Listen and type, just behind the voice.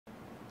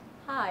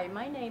Hi,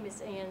 my name is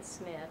Ann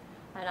Smith,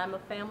 and I'm a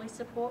family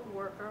support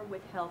worker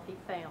with Healthy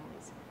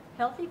Families.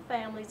 Healthy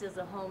Families is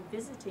a home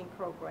visiting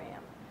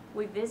program.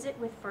 We visit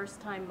with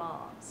first-time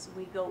moms.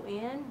 We go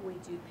in, we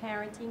do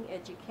parenting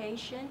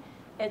education,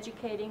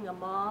 educating a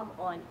mom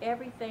on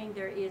everything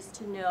there is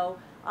to know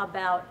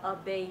about a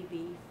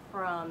baby,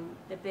 from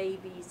the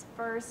baby's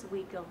first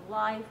week of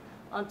life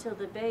until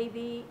the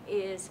baby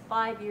is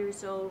 5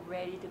 years old,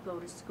 ready to go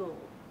to school.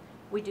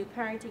 We do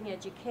parenting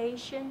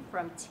education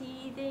from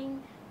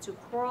teething to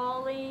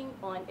crawling,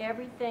 on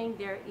everything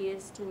there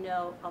is to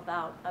know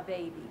about a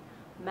baby.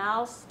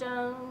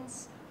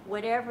 Milestones,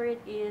 whatever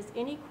it is,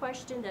 any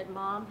question that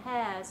mom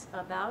has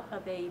about a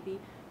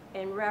baby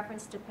in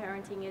reference to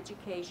parenting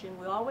education,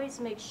 we always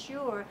make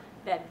sure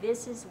that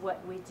this is what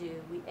we do.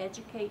 We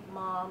educate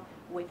mom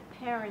with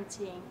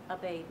parenting a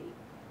baby.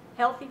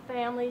 Healthy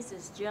Families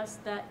is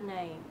just that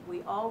name.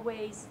 We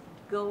always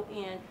go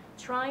in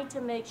trying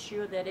to make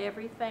sure that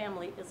every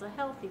family is a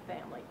healthy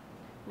family.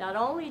 Not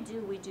only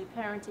do we do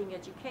parenting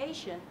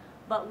education,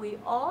 but we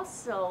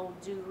also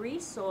do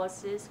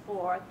resources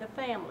for the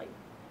family.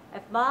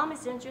 If mom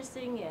is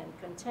interested in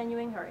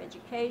continuing her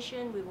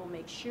education, we will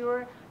make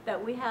sure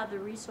that we have the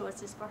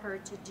resources for her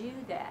to do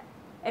that.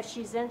 If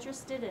she's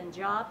interested in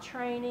job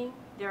training,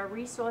 there are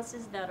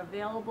resources that are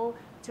available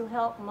to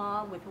help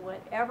mom with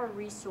whatever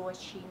resource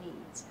she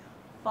needs.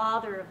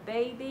 Father of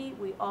baby,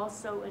 we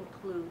also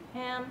include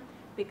him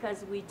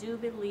because we do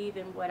believe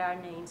in what our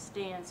name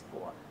stands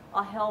for,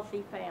 a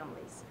healthy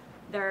families.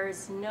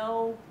 There's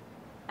no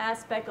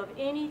aspect of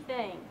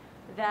anything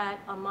that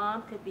a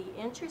mom could be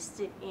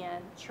interested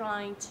in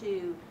trying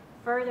to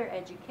further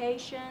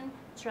education,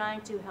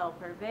 trying to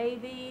help her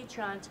baby,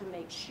 trying to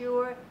make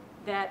sure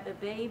that the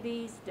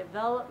baby's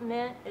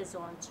development is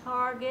on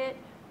target.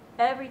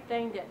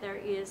 Everything that there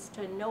is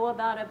to know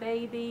about a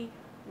baby,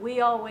 we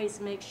always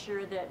make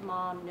sure that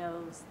mom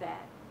knows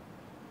that.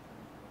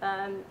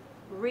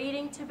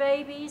 Reading to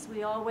babies,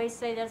 we always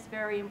say that's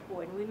very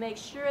important. We make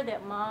sure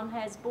that mom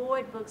has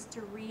board books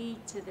to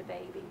read to the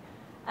baby.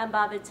 And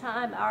by the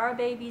time our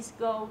babies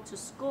go to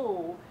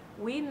school,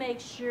 we make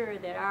sure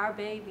that our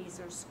babies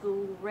are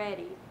school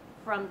ready.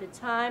 From the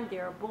time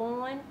they're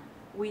born,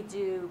 we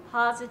do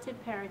positive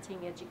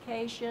parenting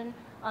education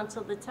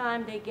until the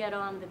time they get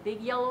on the big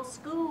yellow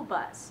school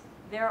bus.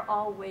 They're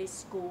always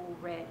school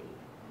ready.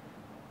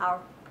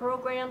 Our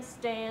program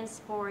stands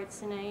for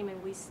its name,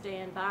 and we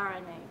stand by our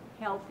name,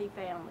 Healthy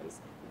Families.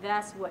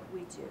 That's what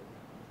we do.